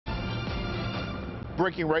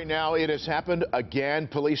Breaking right now, it has happened again.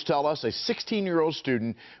 Police tell us a 16-year-old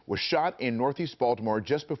student was shot in northeast Baltimore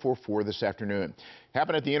just before 4 this afternoon.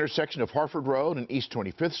 Happened at the intersection of Harford Road and East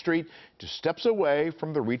 25th Street, just steps away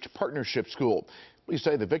from the Reach Partnership School. Police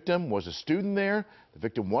say the victim was a student there. The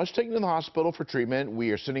victim was taken to the hospital for treatment. We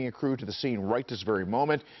are sending a crew to the scene right this very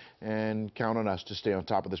moment, and count on us to stay on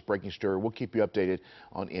top of this breaking story. We'll keep you updated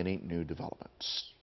on any new developments.